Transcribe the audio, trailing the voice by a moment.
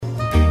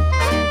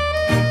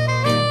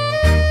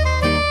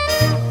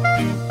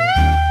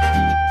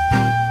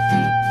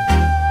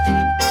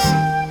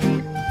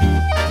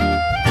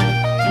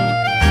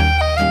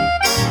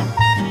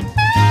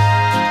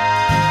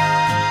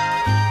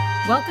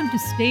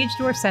Stage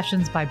Door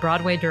Sessions by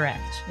Broadway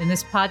Direct. In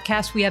this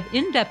podcast, we have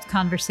in-depth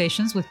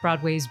conversations with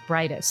Broadway's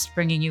brightest,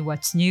 bringing you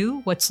what's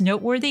new, what's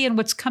noteworthy, and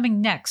what's coming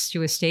next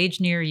to a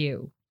stage near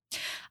you.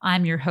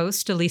 I'm your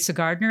host, Elisa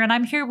Gardner, and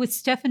I'm here with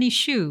Stephanie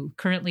Hsu,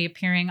 currently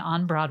appearing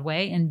on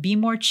Broadway in Be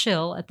More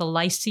Chill at the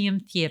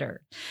Lyceum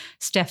Theater.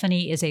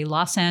 Stephanie is a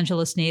Los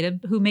Angeles native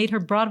who made her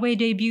Broadway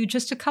debut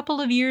just a couple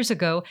of years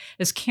ago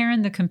as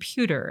Karen the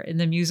Computer in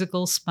the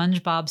musical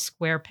SpongeBob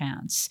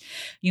SquarePants.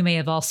 You may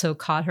have also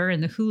caught her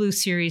in the Hulu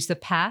series The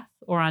Path,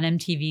 or on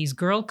MTV's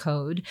Girl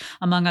Code,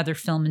 among other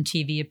film and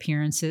TV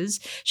appearances.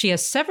 She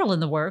has several in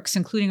the works,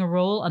 including a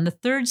role on the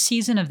third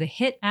season of the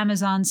hit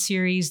Amazon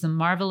series The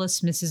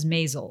Marvelous Mrs.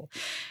 Maisel.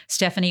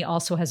 Stephanie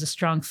also has a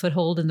strong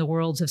foothold in the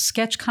worlds of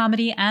sketch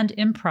comedy and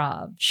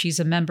improv.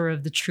 She's a member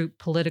of the troupe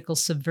Political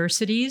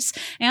Subversities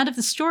and of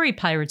the Story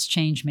Pirates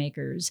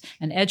Changemakers,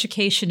 an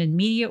education and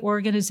media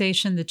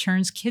organization that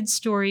turns kids'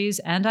 stories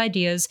and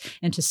ideas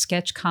into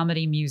sketch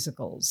comedy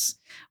musicals.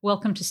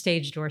 Welcome to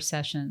Stage Door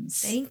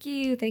Sessions. Thank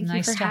you. Thank you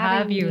nice for to having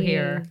have you me.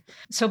 here.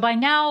 So by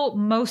now,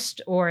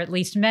 most, or at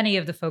least many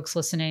of the folks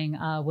listening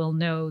will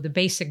know the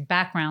basic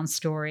background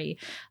story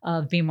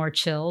of Be More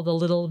Chill, the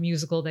little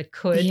musical that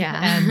could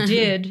and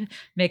did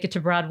make it to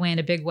Broadway in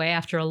a big way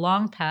after a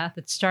long path.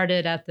 It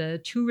started at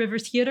the Two River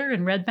Theater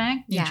in Red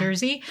Bank, New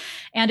Jersey,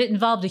 and it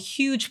involved a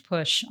huge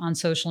push on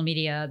social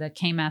media that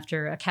came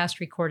after a cast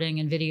recording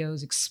and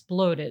videos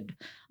exploded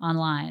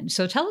online.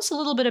 So tell us a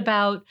little bit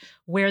about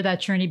where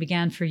that journey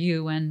began for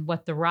you and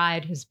what the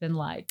ride has been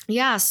like.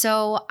 Yeah,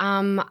 so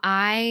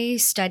I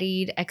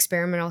studied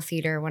experimental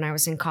theater when I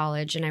was in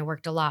college, and I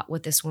worked a lot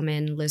with this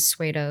woman, Liz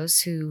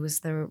Swados, who was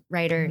the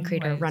writer and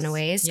creator of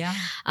Runaways. Yeah.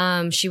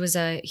 She was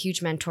a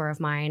huge mentor of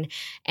mine,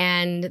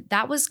 and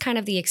that was kind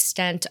of the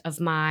extent of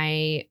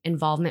my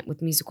involvement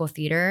with musical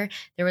theater.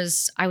 I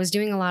was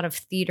doing a lot of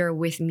theater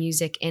with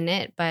music in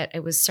it, but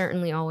it was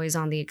certainly always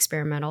on the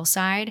experimental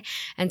side.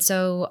 And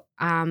so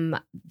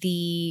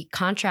the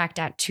contract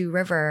at Two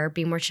River,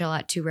 Be More Chill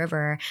at Two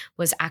River,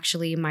 was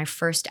actually my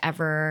first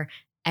ever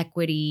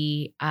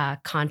equity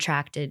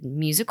contracted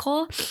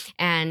musical.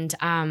 And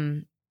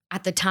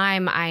at the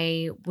time,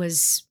 I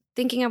was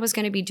thinking I was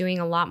going to be doing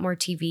a lot more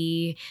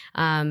TV,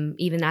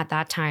 even at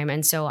that time.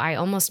 And so I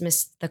almost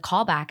missed the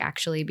callback,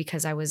 actually,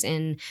 because I was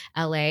in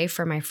LA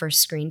for my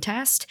first screen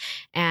test.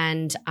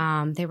 And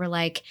they were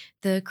like,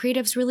 the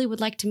creatives really would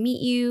like to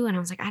meet you. And I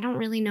was like, I don't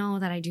really know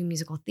that I do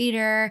musical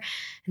theater.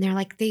 And they're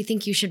like, they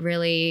think you should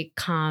really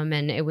come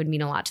and it would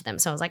mean a lot to them.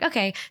 So I was like,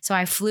 okay. So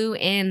I flew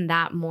in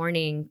that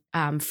morning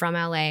from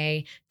LA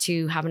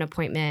to have an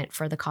appointment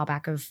for the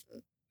callback of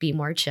Be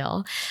More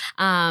Chill.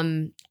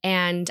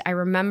 And I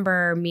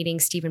remember meeting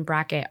Stephen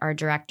Brackett, our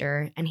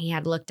director, and he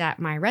had looked at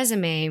my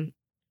resume.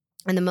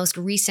 And the most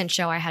recent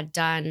show I had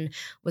done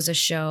was a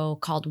show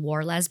called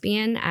War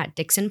Lesbian at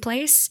Dixon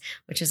Place,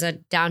 which is a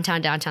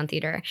downtown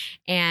theater.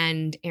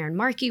 And Aaron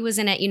Markey was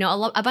in it. You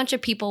know, a bunch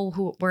of people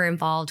who were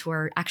involved who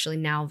are actually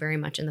now very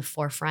much in the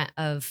forefront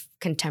of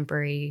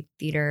contemporary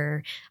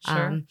theater.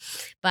 Sure.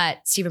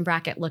 But Stephen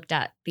Brackett looked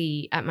at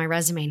my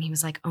resume and he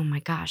was like, oh my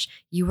gosh,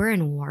 you were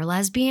in War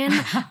Lesbian?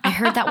 I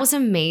heard that was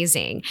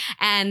amazing.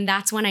 And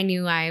that's when I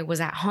knew I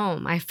was at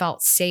home. I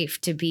felt safe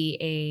to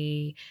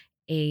be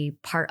a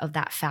part of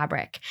that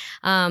fabric.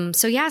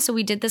 So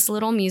we did this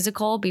little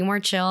musical, Be More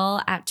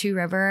Chill at Two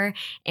River.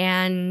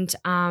 And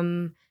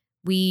I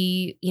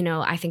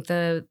think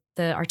the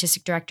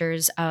artistic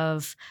directors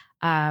of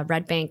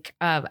Red Bank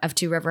of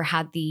Two River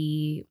had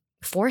the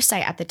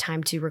foresight at the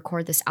time to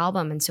record this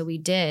album. And so we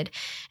did.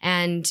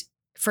 And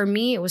for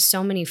me, it was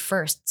so many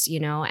firsts,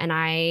 and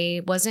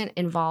I wasn't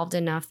involved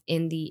enough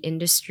in the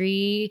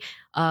industry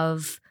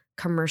of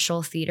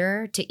commercial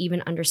theater to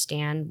even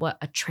understand what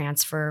a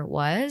transfer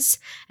was.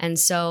 And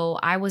so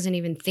I wasn't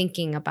even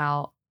thinking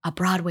about a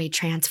Broadway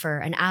transfer,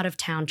 an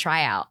out-of-town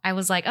tryout. I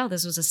was like, oh,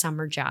 this was a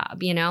summer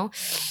job,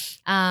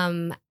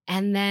 And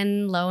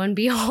then lo and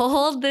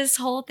behold, this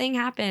whole thing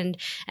happened.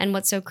 And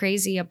what's so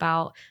crazy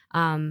about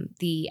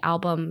the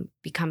album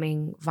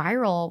becoming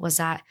viral was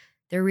that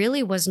there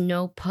really was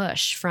no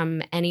push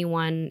from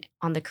anyone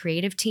on the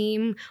creative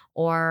team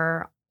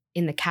or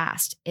in the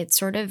cast. It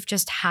sort of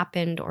just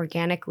happened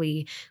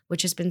organically,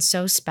 which has been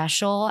so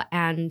special.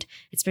 And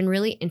it's been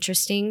really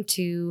interesting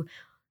to,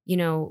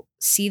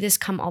 see this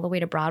come all the way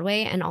to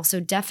Broadway, and also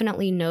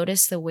definitely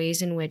notice the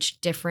ways in which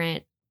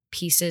different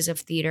pieces of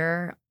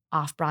theater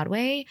off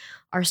Broadway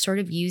are sort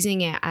of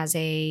using it as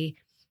a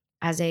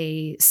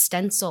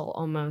stencil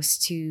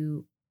almost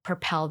to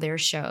propel their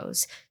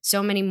shows.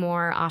 So many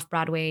more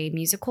off-Broadway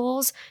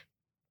musicals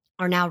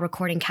are now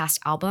recording cast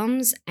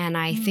albums. And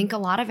I think a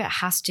lot of it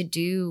has to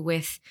do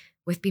with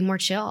Be More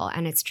Chill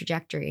and its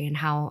trajectory and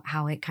how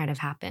it kind of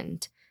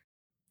happened.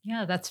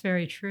 Yeah, that's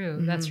very true.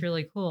 That's Mhm.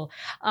 really cool.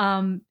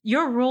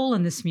 Your role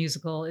in this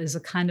musical is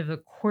a kind of a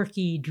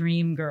quirky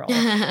dream girl.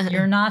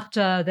 You're not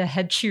the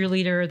head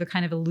cheerleader, the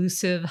kind of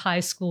elusive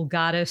high school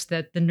goddess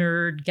that the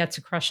nerd gets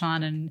a crush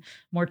on in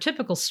more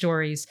typical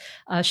stories.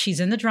 She's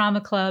in the drama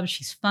club.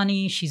 She's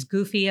funny. She's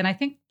goofy. And I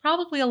think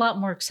probably a lot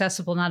more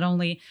accessible, not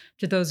only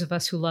to those of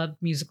us who loved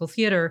musical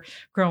theater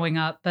growing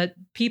up, but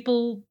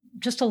people,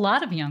 just a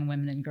lot of young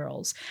women and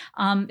girls.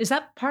 Is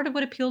that part of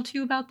what appealed to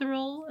you about the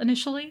role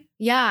initially?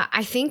 Yeah,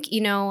 I think,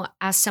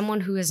 as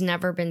someone who has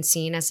never been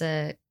seen as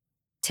a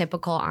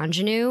typical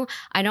ingenue,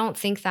 I don't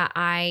think that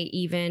I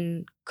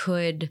even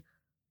could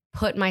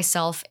put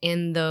myself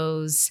in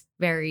those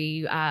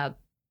very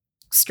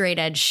straight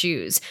edge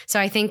shoes. So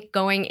I think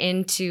going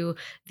into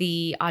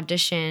the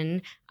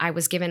audition, I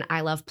was given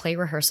I Love Play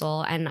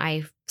rehearsal and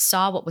I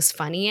saw what was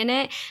funny in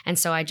it. And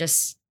so I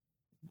just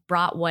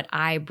brought what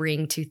I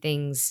bring to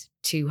things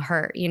to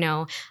her.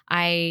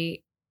 I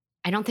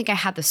don't think I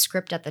had the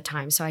script at the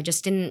time, so I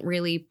just didn't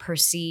really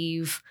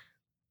perceive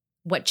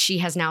what she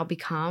has now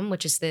become,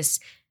 which is this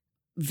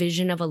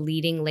vision of a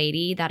leading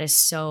lady that is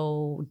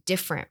so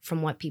different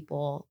from what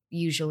people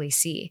usually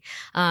see.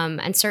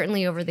 And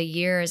certainly over the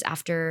years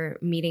after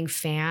meeting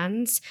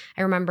fans,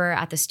 I remember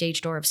at the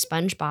stage door of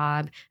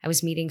SpongeBob, I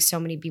was meeting so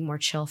many Be More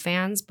Chill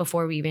fans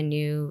before we even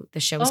knew the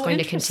show was Oh, going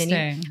to continue.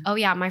 interesting. Oh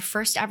yeah, my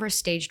first ever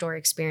stage door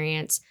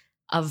experience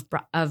of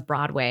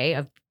Broadway,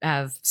 of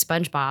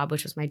SpongeBob,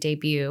 which was my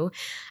debut.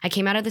 I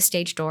came out of the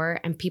stage door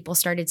and people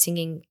started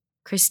singing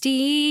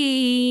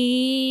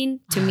Christine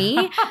to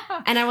me.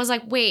 And I was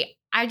like, wait,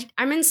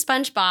 I'm in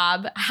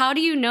SpongeBob. How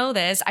do you know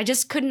this? I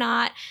just could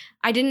not,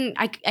 I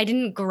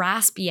didn't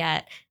grasp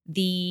yet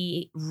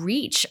the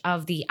reach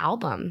of the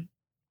album.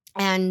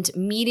 And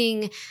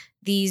meeting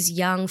these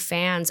young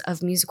fans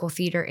of musical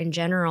theater in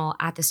general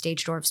at the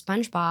stage door of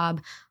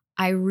SpongeBob,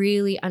 I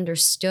really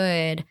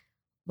understood,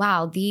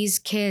 wow, these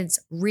kids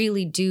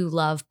really do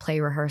love play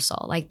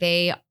rehearsal. Like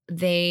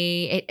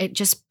it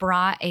just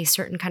brought a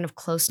certain kind of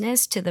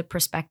closeness to the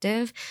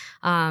perspective.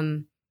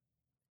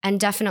 And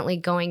definitely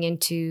going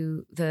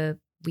into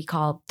we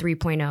call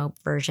 3.0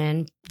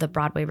 version, the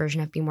Broadway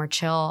version of Be More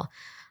Chill,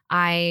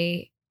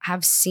 I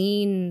have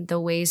seen the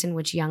ways in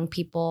which young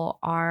people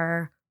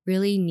are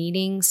really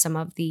needing some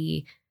of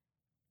the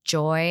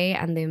joy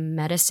and the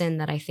medicine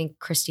that I think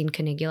Christine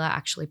Canigula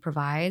actually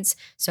provides.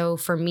 So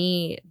for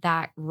me,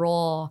 that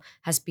role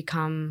has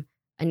become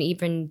an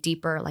even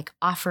deeper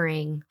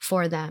offering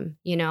for them,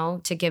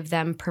 to give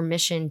them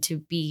permission to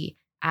be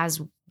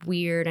as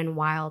weird and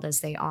wild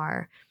as they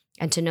are,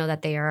 and to know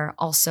that they are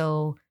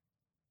also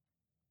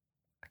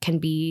can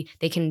be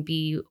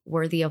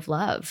worthy of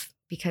love.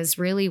 Because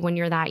really, when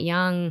you're that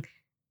young,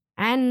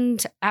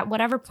 and at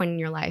whatever point in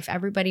your life,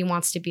 everybody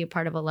wants to be a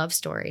part of a love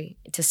story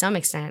to some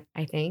extent,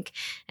 I think.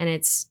 And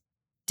it's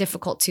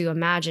difficult to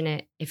imagine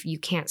it if you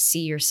can't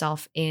see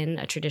yourself in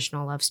a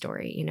traditional love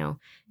story.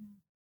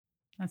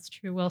 That's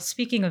true. Well,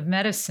 speaking of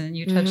medicine,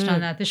 you touched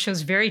on that. This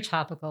show's very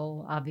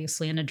topical,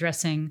 obviously, in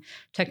addressing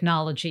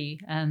technology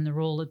and the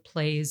role it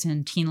plays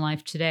in teen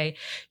life today.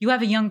 You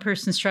have a young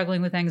person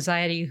struggling with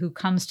anxiety who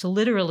comes to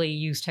literally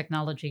use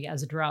technology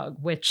as a drug,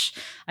 which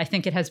I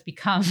think it has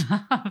become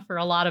for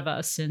a lot of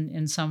us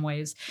in some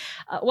ways.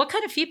 What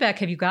kind of feedback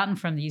have you gotten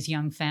from these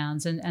young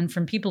fans and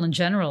from people in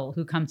general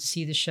who come to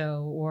see the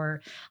show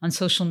or on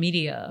social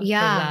media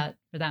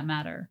for that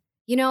matter?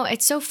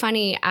 It's so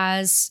funny.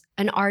 As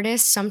an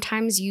artist,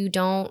 sometimes you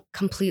don't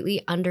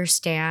completely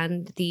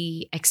understand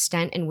the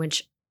extent in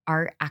which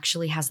art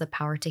actually has the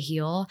power to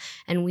heal.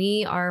 And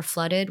we are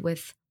flooded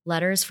with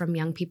letters from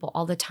young people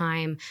all the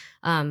time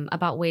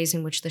about ways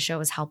in which the show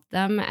has helped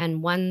them.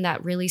 And one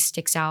that really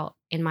sticks out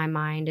in my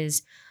mind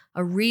is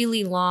a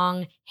really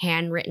long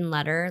handwritten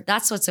letter.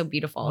 That's what's so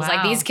beautiful. Wow. It's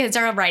like these kids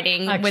are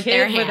writing with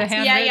their hands. With a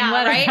handwritten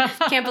letter.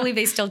 Right? Can't believe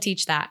they still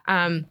teach that.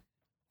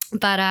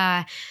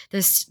 But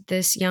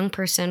this young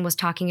person was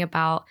talking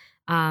about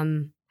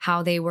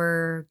how they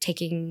were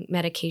taking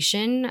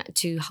medication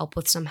to help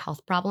with some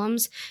health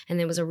problems.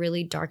 And it was a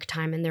really dark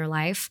time in their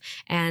life.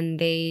 And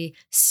they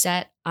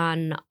set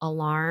an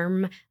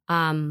alarm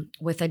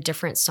with a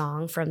different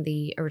song from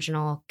the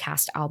original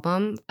cast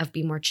album of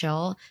Be More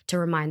Chill to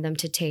remind them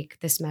to take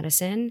this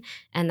medicine,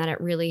 and that it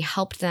really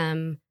helped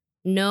them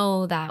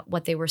know that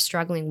what they were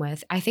struggling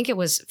with, I think it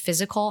was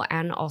physical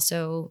and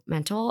also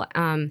mental,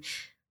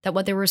 that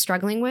what they were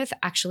struggling with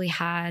actually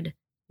had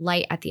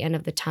light at the end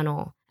of the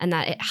tunnel, and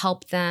that it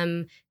helped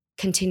them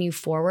continue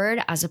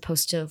forward as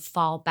opposed to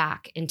fall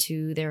back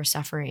into their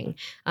suffering.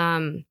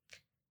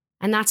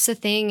 And that's the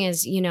thing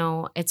is,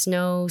 it's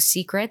no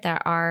secret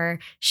that our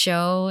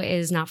show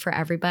is not for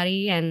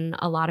everybody. And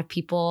a lot of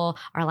people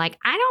are like,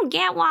 I don't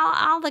get what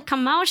all the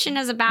commotion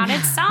is about.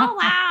 It's so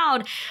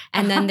loud.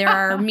 And then there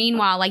are,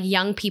 meanwhile,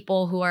 young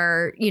people who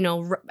are,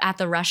 at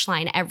the rush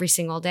line every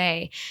single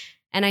day.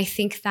 And I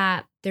think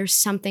that there's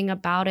something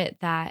about it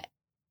that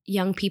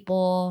young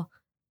people,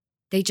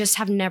 they just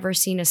have never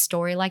seen a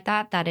story like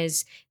that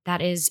is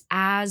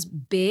as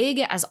big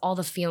as all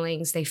the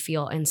feelings they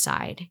feel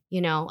inside,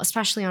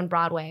 especially on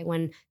Broadway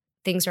when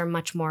things are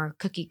much more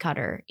cookie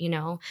cutter,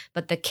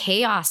 but the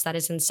chaos that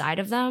is inside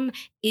of them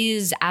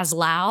is as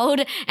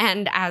loud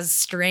and as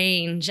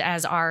strange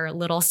as our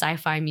little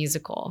sci-fi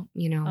musical.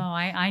 Oh,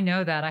 I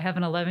know that. I have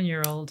an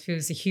 11-year-old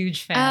who's a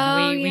huge fan.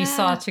 Oh, We yeah.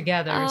 saw it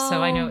together,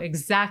 so I know Oh.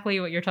 exactly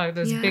what you're talking about,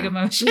 those Yeah. big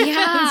emotions.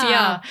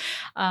 Yeah.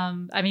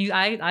 I mean,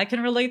 I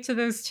can relate to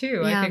those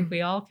too. Yeah. I think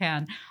we all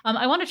can.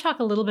 I want to talk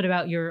a little bit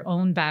about your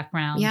own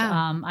background.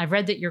 Yeah. I've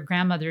read that your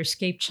grandmother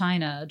escaped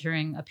China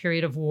during a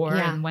period of war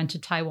Yeah. and went to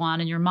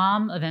Taiwan, and your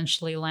mom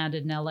eventually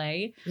landed in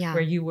LA, Yeah.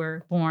 where you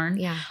were born.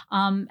 Yeah.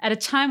 At a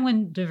time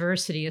when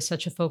diversity is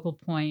such a focal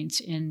point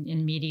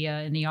in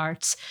media, in the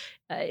arts,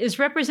 is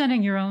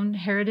representing your own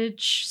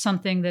heritage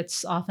something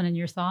that's often in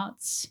your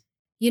thoughts?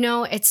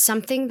 It's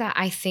something that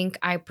I think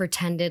I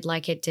pretended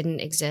like it didn't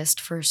exist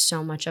for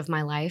so much of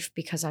my life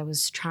because I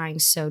was trying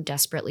so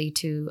desperately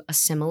to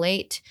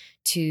assimilate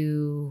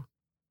to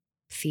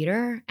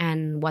theater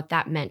and what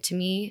that meant to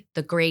me.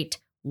 The great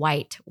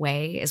white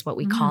way is what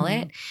we call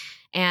it.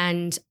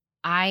 And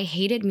I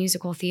hated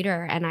musical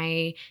theater, and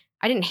I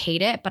didn't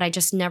hate it, but I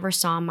just never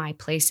saw my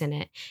place in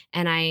it.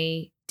 And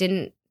I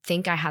didn't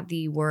think I had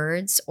the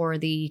words or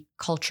the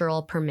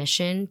cultural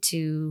permission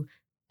to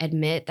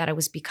admit that it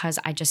was because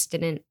I just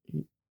didn't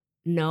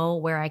know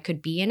where I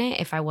could be in it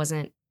if I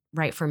wasn't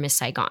right for Miss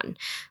Saigon,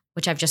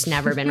 which I've just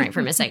never been right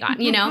for Miss Saigon,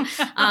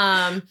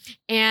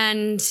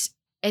 and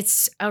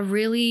it's a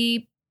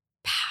really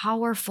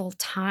powerful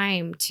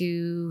time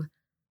to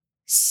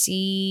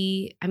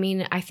see. I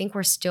mean, I think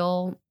we're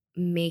still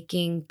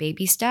making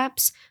baby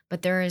steps,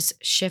 but there is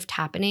shift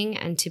happening,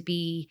 and to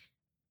be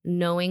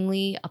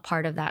knowingly a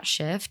part of that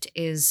shift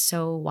is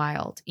so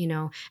wild.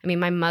 I mean,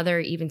 my mother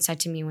even said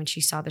to me when she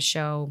saw the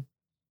show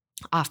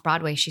off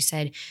Broadway, she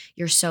said,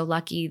 "You're so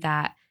lucky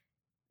that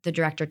the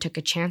director took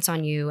a chance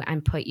on you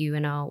and put you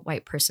in a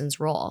white person's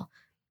role."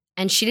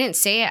 And she didn't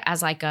say it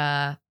as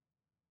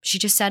she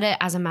just said it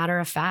as a matter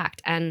of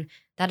fact. And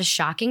that is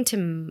shocking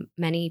to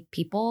many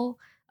people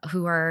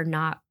who are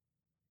not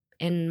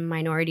in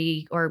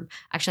minority, or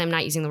actually I'm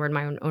not using the word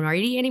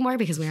minority anymore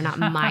because we are not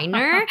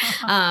minor,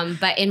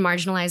 but in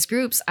marginalized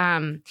groups.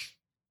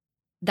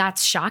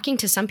 That's shocking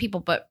to some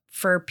people, but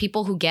for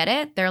people who get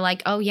it, they're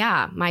like, oh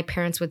yeah, my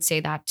parents would say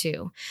that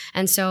too.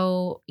 And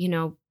so,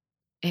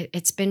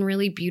 it's been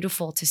really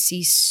beautiful to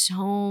see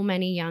so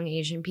many young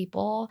Asian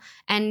people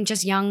and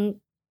just young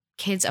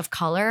kids of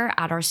color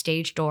at our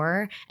stage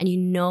door, and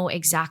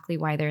exactly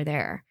why they're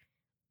there.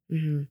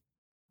 Mm-hmm.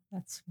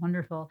 That's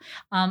wonderful.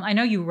 I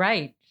know you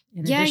write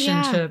in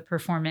addition to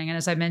performing. And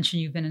as I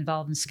mentioned, you've been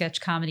involved in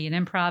sketch comedy and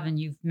improv, and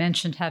you've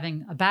mentioned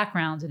having a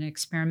background in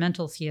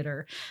experimental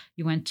theater.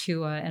 You went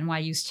to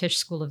NYU's Tisch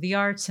School of the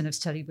Arts and have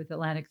studied with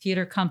Atlantic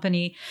Theater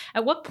Company.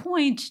 At what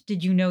point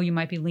did you know you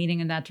might be leaning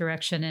in that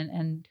direction,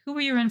 and who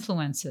were your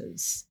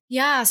influences?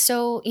 Yeah.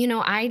 So,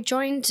 I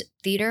joined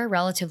theater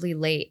relatively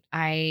late.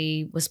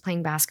 I was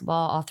playing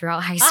basketball all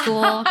throughout high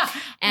school.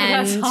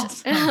 And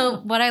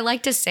awesome. What I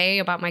like to say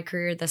about my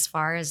career thus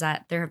far is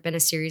that there have been a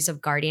series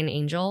of guardian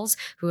angels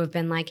who have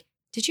been like,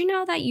 did you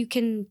know that you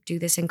can do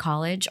this in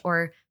college?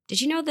 Or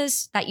did you know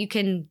that you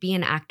can be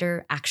an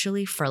actor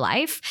actually for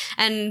life?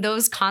 And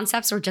those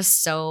concepts were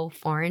just so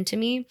foreign to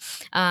me.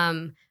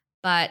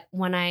 But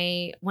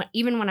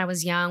even when I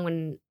was young,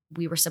 when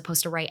we were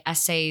supposed to write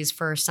essays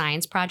for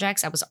science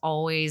projects, I was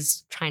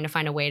always trying to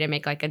find a way to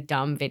make like a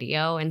dumb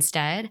video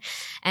instead.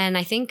 And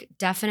I think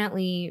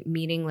definitely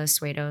meeting Liz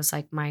Suedos,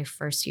 like my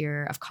first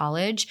year of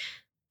college,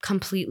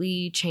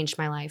 completely changed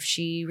my life.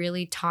 She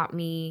really taught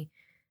me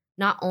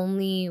not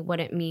only what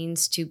it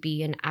means to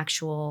be an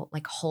actual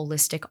like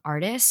holistic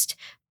artist,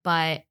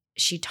 but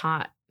she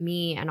taught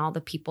me and all the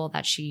people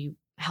that she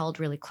held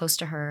really close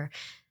to her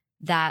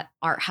that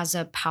art has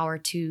a power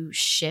to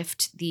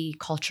shift the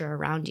culture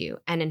around you.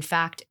 And in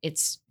fact,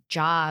 its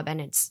job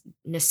and its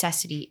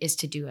necessity is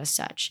to do as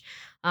such.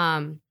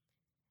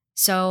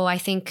 So I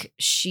think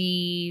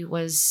she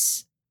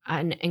was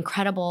an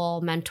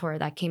incredible mentor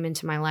that came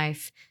into my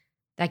life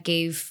that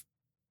gave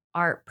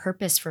art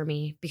purpose for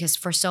me, because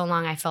for so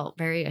long I felt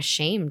very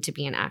ashamed to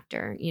be an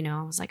actor.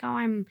 I was like,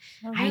 I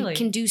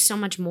can do so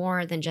much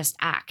more than just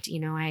act.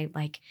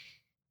 I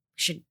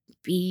should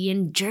be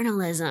in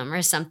journalism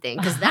or something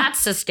because that's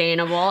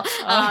sustainable.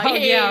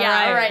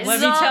 Right. Let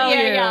me tell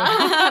you.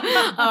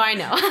 Oh, I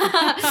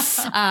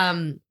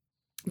know.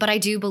 But I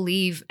do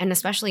believe, and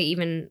especially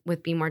even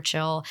with Be More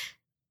Chill,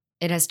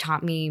 it has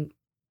taught me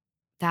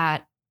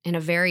that in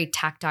a very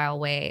tactile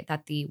way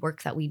that the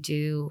work that we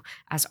do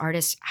as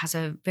artists has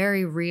a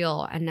very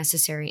real and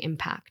necessary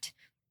impact.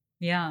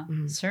 Yeah,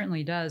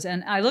 certainly does.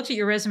 And I looked at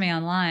your resume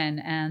online,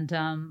 and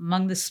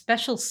among the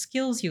special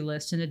skills you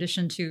list, in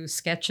addition to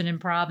sketch and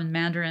improv and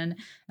Mandarin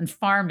and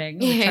farming,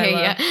 which I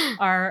love,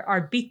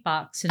 are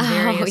beatbox and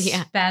various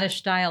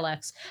Spanish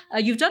dialects.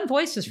 You've done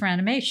voices for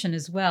animation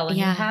as well, and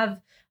you have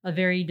a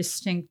very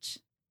distinct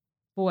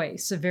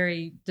voice, a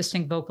very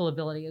distinct vocal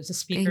ability as a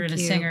speaker and a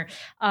singer.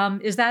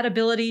 Is that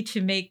ability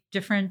to make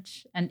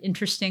different and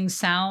interesting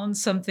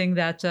sounds something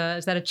that,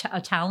 is that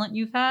a talent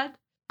you've had?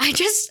 I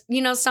just,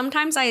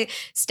 sometimes I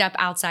step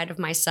outside of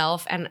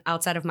myself and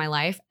outside of my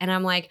life, and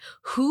I'm like,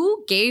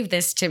 who gave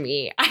this to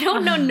me? I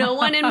don't know. No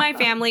one in my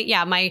family.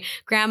 Yeah, my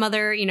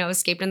grandmother,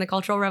 escaped in the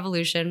Cultural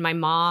Revolution. My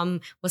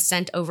mom was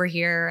sent over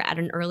here at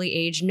an early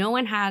age. No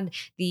one had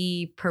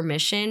the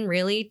permission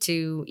really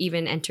to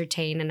even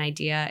entertain the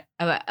idea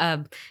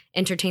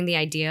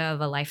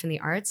of a life in the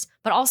arts.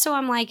 But also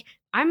I'm like,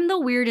 I'm the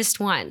weirdest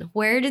one.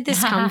 Where did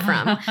this come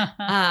from?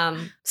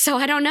 So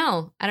I don't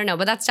know.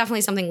 But that's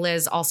definitely something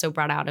Liz also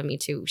brought out of me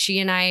too. She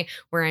and I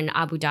were in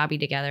Abu Dhabi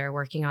together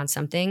working on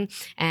something.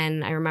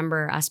 And I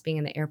remember us being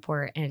in the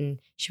airport and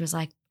she was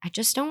like, I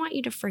just don't want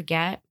you to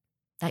forget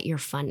that you're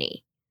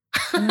funny.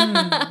 Good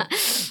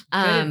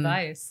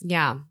advice.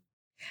 Yeah.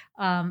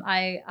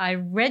 I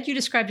read you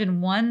described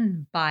in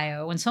one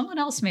bio, and someone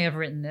else may have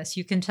written this.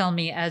 You can tell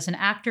me, as an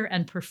actor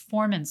and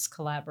performance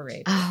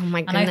collaborator. Oh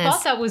my goodness! And I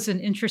thought that was an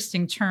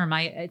interesting term.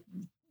 It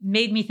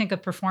made me think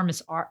of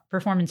performance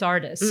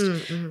artist.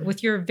 Mm-hmm.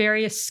 With your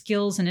various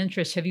skills and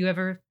interests, have you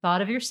ever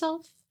thought of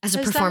yourself as a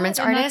performance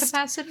artist? In that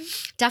capacity?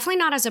 Definitely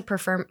not as a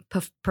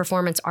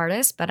performance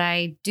artist, but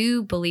I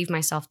do believe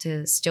myself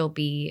to still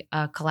be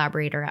a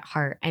collaborator at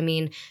heart. I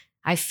mean,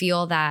 I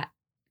feel that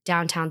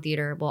downtown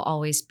theater will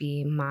always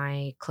be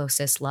my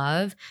closest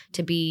love.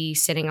 To be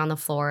sitting on the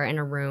floor in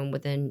a room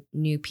with a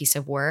new piece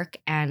of work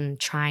and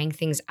trying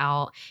things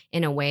out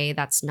in a way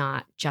that's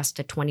not just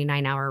a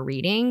 29-hour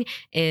reading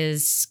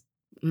is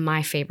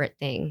my favorite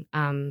thing.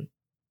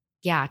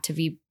 To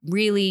be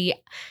really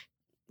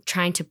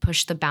trying to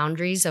push the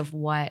boundaries of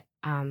what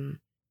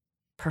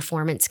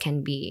performance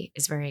can be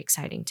is very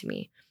exciting to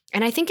me.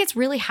 And I think it's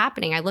really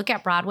happening. I look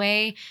at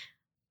Broadway.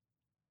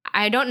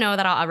 I don't know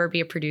that I'll ever be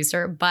a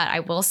producer, but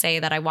I will say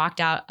that I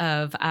walked out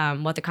of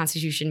What the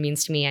Constitution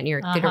Means to Me at New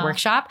York Theater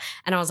Workshop,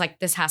 and I was like,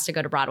 this has to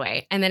go to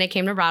Broadway. And then it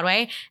came to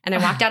Broadway, and I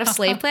walked out of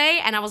Slave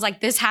Play, and I was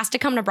like, this has to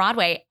come to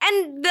Broadway.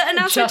 And the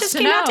announcement just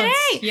came out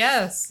today.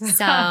 Yes.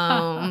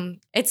 So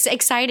it's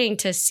exciting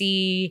to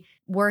see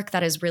work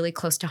that is really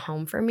close to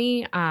home for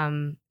me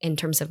in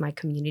terms of my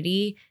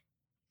community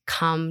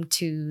come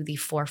to the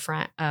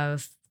forefront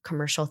of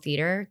commercial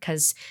theater,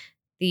 because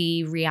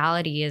the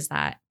reality is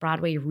that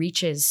Broadway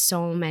reaches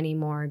so many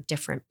more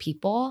different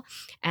people,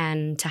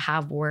 and to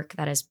have work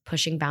that is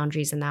pushing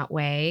boundaries in that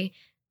way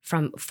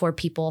for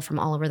people from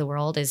all over the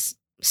world is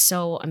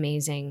so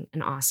amazing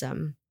and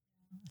awesome.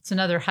 It's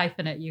another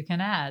hyphenate you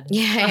can add.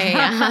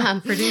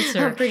 Yeah.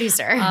 Producer.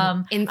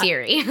 In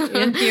theory.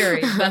 In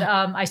theory. But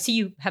I see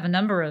you have a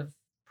number of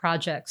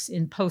projects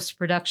in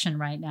post-production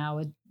right now.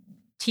 A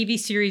TV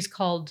series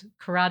called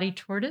Karate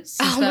Tortoise.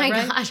 Oh my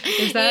gosh.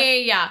 Is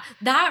that? Yeah.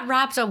 That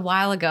wrapped a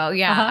while ago.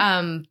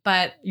 Yeah.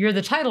 But you're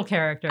the title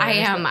character. I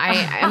am.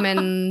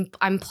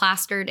 I'm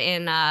plastered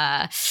in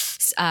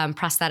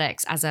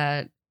prosthetics as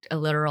a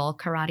literal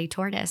karate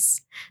tortoise.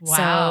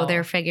 Wow. So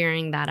they're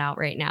figuring that out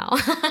right now.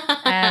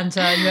 And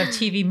you have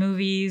TV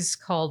movies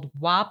called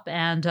WAP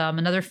and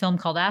another film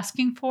called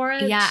Asking for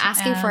It. Yeah.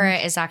 Asking for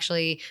It is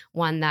actually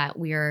one that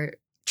we're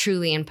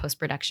truly in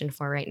post-production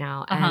for right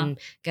now. I'm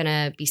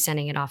gonna be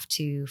sending it off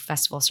to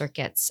festival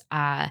circuits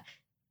at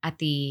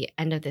the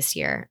end of this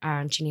year.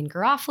 Janine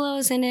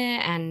Garofalo's in it,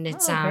 and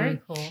it's very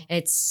cool.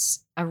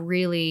 It's a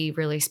really,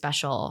 really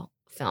special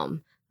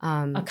film.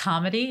 A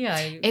comedy?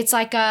 It's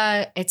like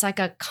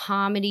a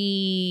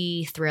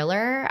comedy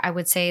thriller. I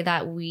would say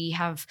that we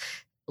have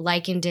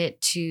likened it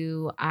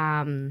to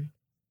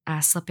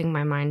slipping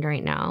my mind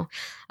right now.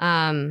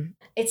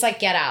 It's like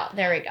Get Out.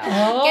 There we go.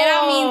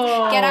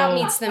 Oh. Get Out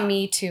meets the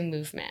Me Too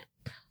movement.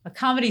 A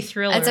comedy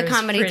thriller. It's a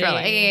comedy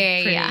thriller.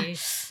 Yeah.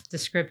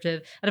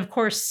 Descriptive. And of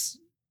course,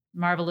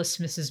 Marvelous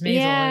Mrs.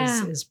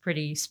 Maisel is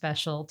pretty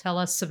special. Tell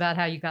us about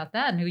how you got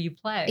that and who you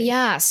play.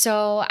 Yeah.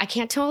 So I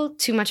can't tell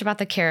too much about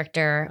the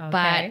character,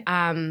 but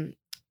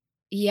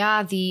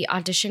the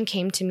audition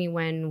came to me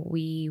when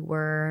we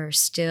were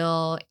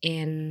still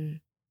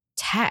in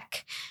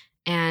tech.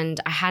 And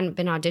I hadn't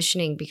been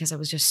auditioning because I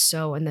was just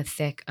so in the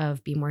thick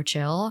of Be More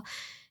Chill.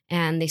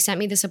 And they sent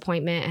me this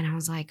appointment and I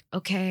was like,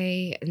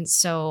 okay. And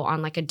so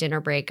on like a dinner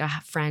break, a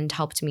friend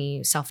helped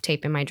me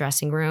self-tape in my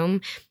dressing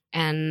room.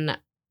 And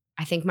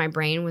I think my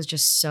brain was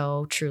just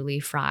so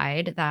truly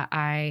fried that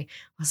I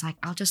was like,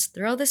 I'll just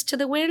throw this to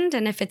the wind.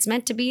 And if it's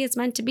meant to be, it's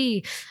meant to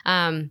be.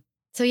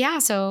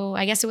 So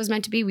I guess it was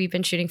meant to be. We've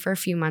been shooting for a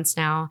few months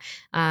now.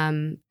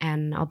 And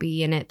I'll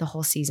be in it the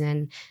whole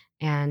season.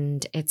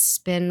 And it's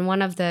been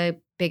one of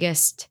the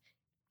biggest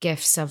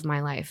gifts of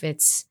my life.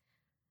 It's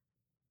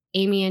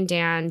Amy and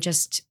Dan,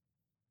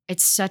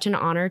 it's such an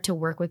honor to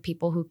work with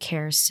people who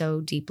care so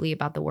deeply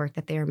about the work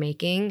that they are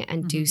making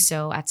and do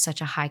so at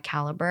such a high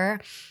caliber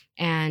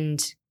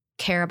and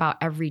care about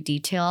every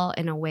detail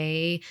in a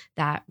way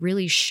that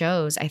really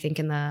shows, I think,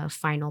 in the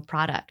final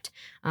product.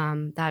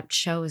 That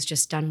show is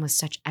just done with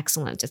such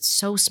excellence. It's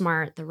so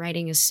smart. The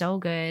writing is so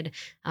good.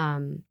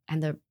 And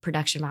the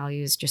production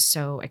value is just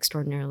so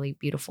extraordinarily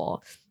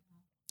beautiful.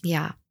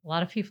 Yeah. A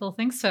lot of people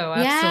think so.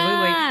 Absolutely.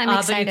 Yeah, I'm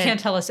excited. But you can't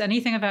tell us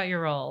anything about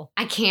your role.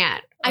 I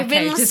can't. I've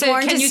been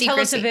sworn to secrecy. Can you tell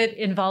us if it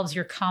involves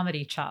your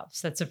comedy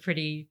chops? That's a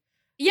pretty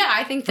Yeah,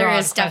 I think there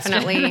is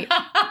definitely.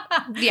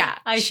 Yeah,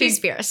 she's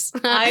fierce.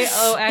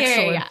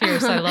 Excellent.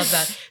 Fierce. I love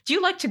that. Do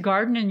you like to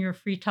garden in your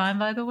free time,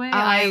 by the way?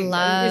 I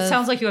love. It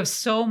sounds like you have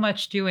so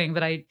much doing,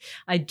 but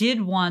I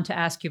did want to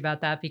ask you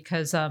about that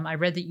because I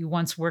read that you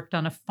once worked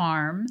on a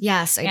farm.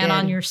 Yes, I did. And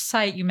on your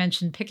site, you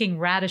mentioned picking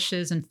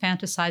radishes and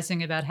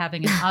fantasizing about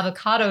having an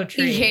avocado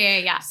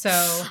tree. Yeah.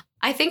 So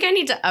I think I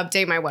need to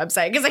update my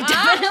website because I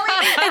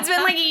definitely, it's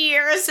been like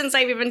years since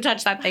I've even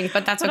touched that thing,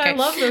 but that's okay. I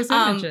love those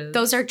images.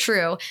 Those are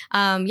true.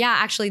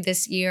 Actually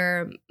this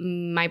year,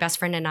 my best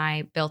friend and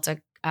I built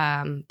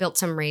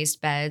some raised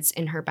beds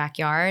in her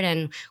backyard,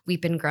 and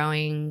we've been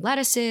growing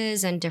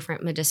lettuces and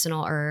different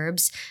medicinal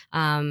herbs.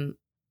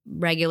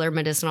 Regular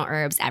medicinal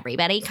herbs.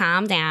 Everybody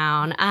calm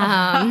down.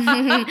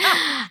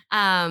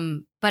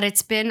 But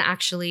it's been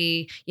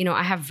actually,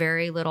 I have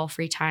very little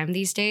free time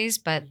these days,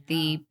 but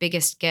the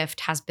biggest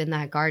gift has been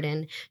that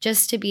garden,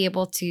 just to be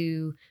able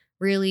to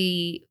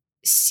really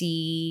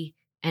see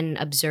and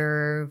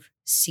observe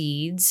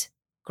seeds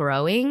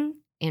growing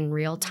in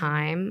real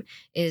time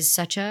is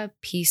such a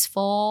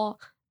peaceful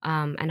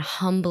and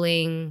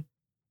humbling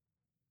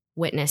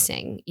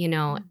witnessing,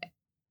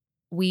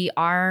 We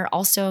are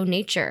also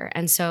nature.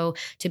 And so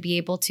to be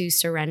able to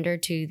surrender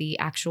to the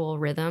actual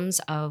rhythms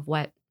of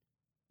what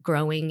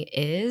growing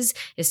is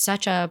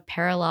such a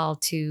parallel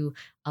to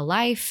a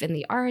life in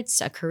the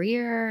arts, a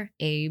career,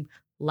 a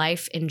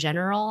life in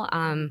general.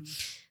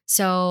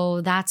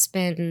 So that's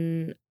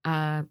been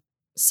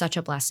such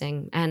a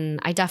blessing. And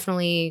I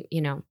definitely,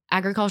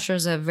 agriculture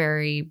is a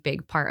very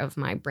big part of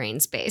my brain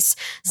space.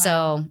 Wow.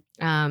 So,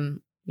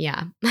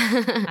 yeah.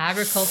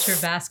 Agriculture,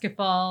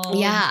 basketball,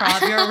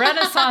 improv. You're a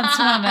Renaissance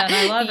woman.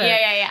 I love it.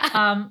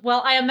 Yeah.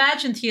 Well, I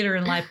imagine theater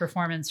and live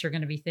performance are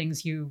going to be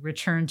things you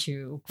return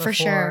to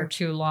before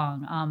too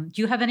long.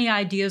 Do you have any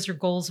ideas or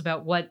goals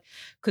about what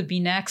could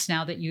be next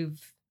now that you've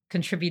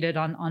contributed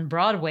on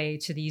Broadway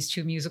to these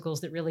two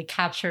musicals that really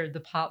captured the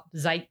pop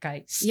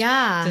zeitgeist?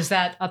 Yeah. Does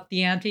that up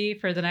the ante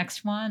for the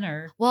next one?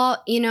 Or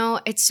Well,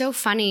 it's so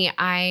funny.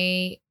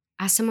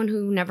 As someone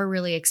who never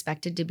really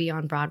expected to be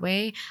on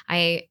Broadway,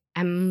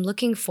 I'm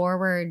looking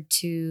forward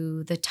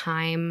to the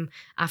time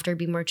after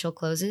Be More Chill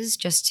closes,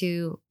 just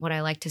to what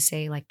I like to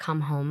say, like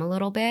come home a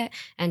little bit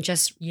and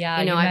just, you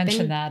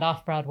mentioned that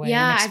off Broadway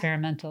and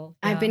experimental.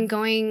 I've been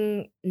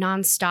going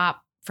nonstop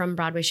from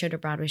Broadway show to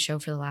Broadway show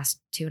for the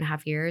last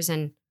 2.5 years.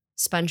 And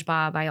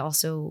SpongeBob, I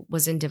also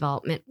was in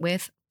development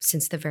with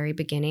since the very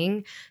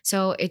beginning.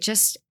 So it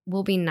just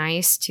will be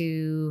nice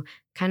to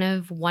kind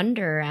of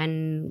wonder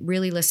and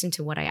really listen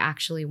to what I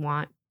actually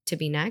want to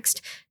be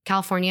next.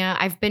 California,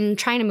 I've been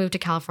trying to move to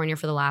California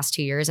for the last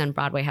 2 years, and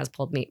Broadway has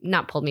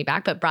not pulled me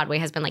back, but Broadway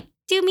has been like,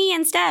 do me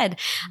instead.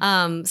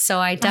 So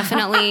I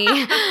definitely,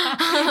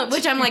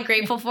 which I'm like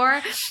grateful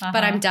for,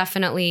 but I'm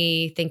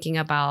definitely thinking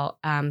about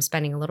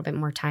spending a little bit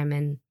more time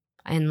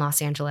in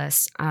Los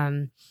Angeles,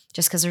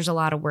 just because there's a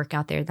lot of work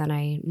out there that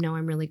I know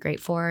I'm really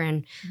great for,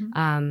 and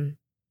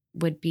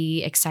would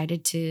be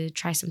excited to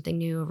try something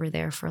new over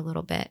there for a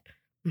little bit.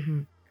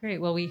 Mm-hmm. Great.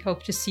 Well, we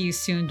hope to see you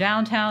soon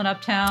downtown,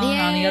 uptown,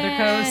 on the other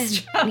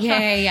coast.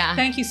 Yeah.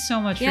 Thank you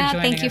so much for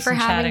joining us and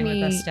chatting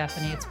with us,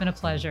 Stephanie. It's been a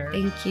pleasure.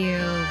 Thank you.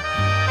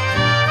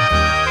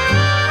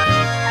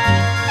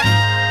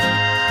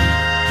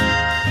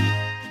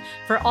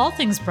 For all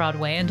things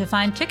Broadway and to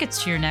find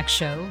tickets to your next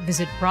show,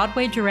 visit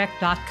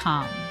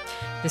BroadwayDirect.com.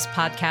 This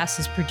podcast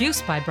is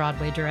produced by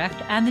Broadway Direct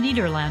and the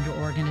Niederlander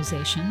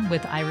Organization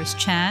with Iris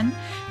Chan,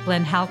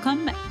 Glenn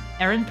Halcomb,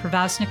 Erin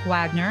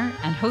Pervasnik-Wagner,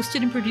 and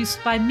hosted and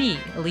produced by me,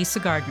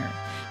 Elisa Gardner.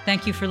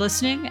 Thank you for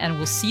listening, and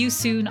we'll see you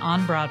soon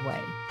on Broadway.